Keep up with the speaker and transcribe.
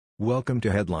Welcome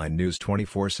to Headline News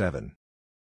 24/7.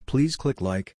 Please click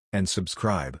like and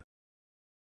subscribe.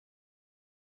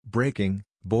 Breaking: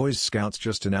 Boy Scouts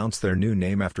just announced their new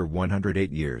name after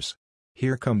 108 years.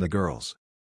 Here come the girls.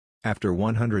 After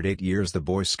 108 years, the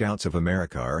Boy Scouts of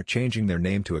America are changing their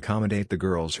name to accommodate the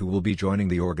girls who will be joining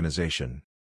the organization.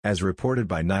 As reported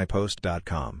by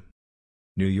NYPost.com.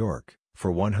 New York: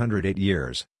 For 108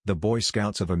 years, the Boy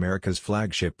Scouts of America's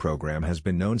flagship program has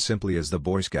been known simply as the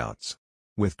Boy Scouts.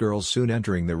 With girls soon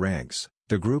entering the ranks,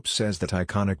 the group says that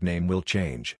iconic name will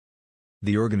change.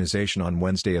 The organization on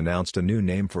Wednesday announced a new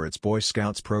name for its Boy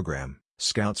Scouts program,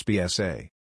 Scouts BSA.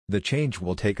 The change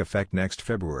will take effect next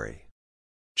February.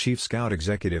 Chief Scout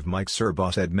Executive Mike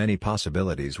Serbaugh said many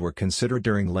possibilities were considered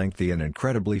during lengthy and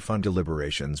incredibly fun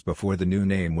deliberations before the new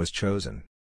name was chosen.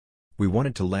 "We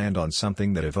wanted to land on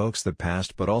something that evokes the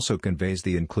past but also conveys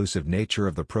the inclusive nature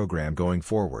of the program going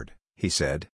forward," he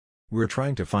said. "We're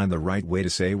trying to find the right way to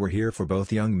say we're here for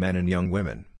both young men and young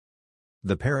women."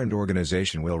 The parent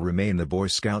organization will remain the Boy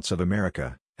Scouts of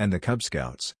America, and the Cub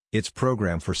Scouts, its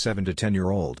program for 7 to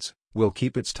 10-year-olds, will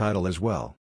keep its title as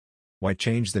well. Why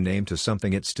change the name to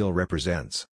something it still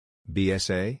represents?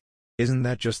 BSA? Isn't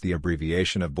that just the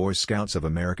abbreviation of Boy Scouts of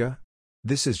America?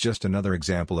 This is just another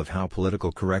example of how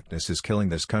political correctness is killing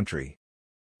this country.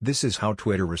 This is how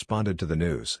Twitter responded to the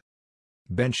news.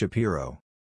 Ben Shapiro.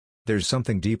 There's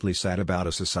something deeply sad about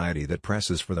a society that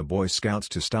presses for the Boy Scouts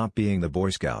to stop being the Boy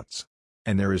Scouts.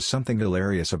 And there is something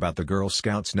hilarious about the Girl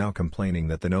Scouts now complaining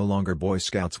that the no longer Boy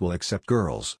Scouts will accept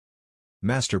girls.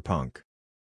 Master Punk.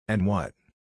 And what?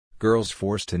 Girls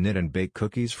forced to knit and bake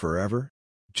cookies forever?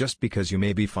 Just because you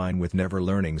may be fine with never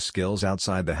learning skills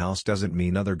outside the house doesn't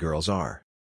mean other girls are.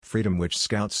 Freedom, which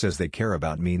Scouts says they care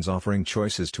about, means offering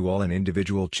choices to all, an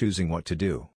individual choosing what to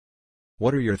do.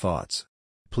 What are your thoughts?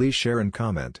 Please share and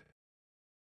comment.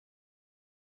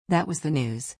 That was the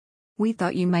news. We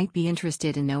thought you might be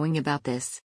interested in knowing about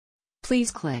this. Please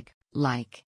click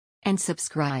like and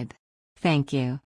subscribe. Thank you.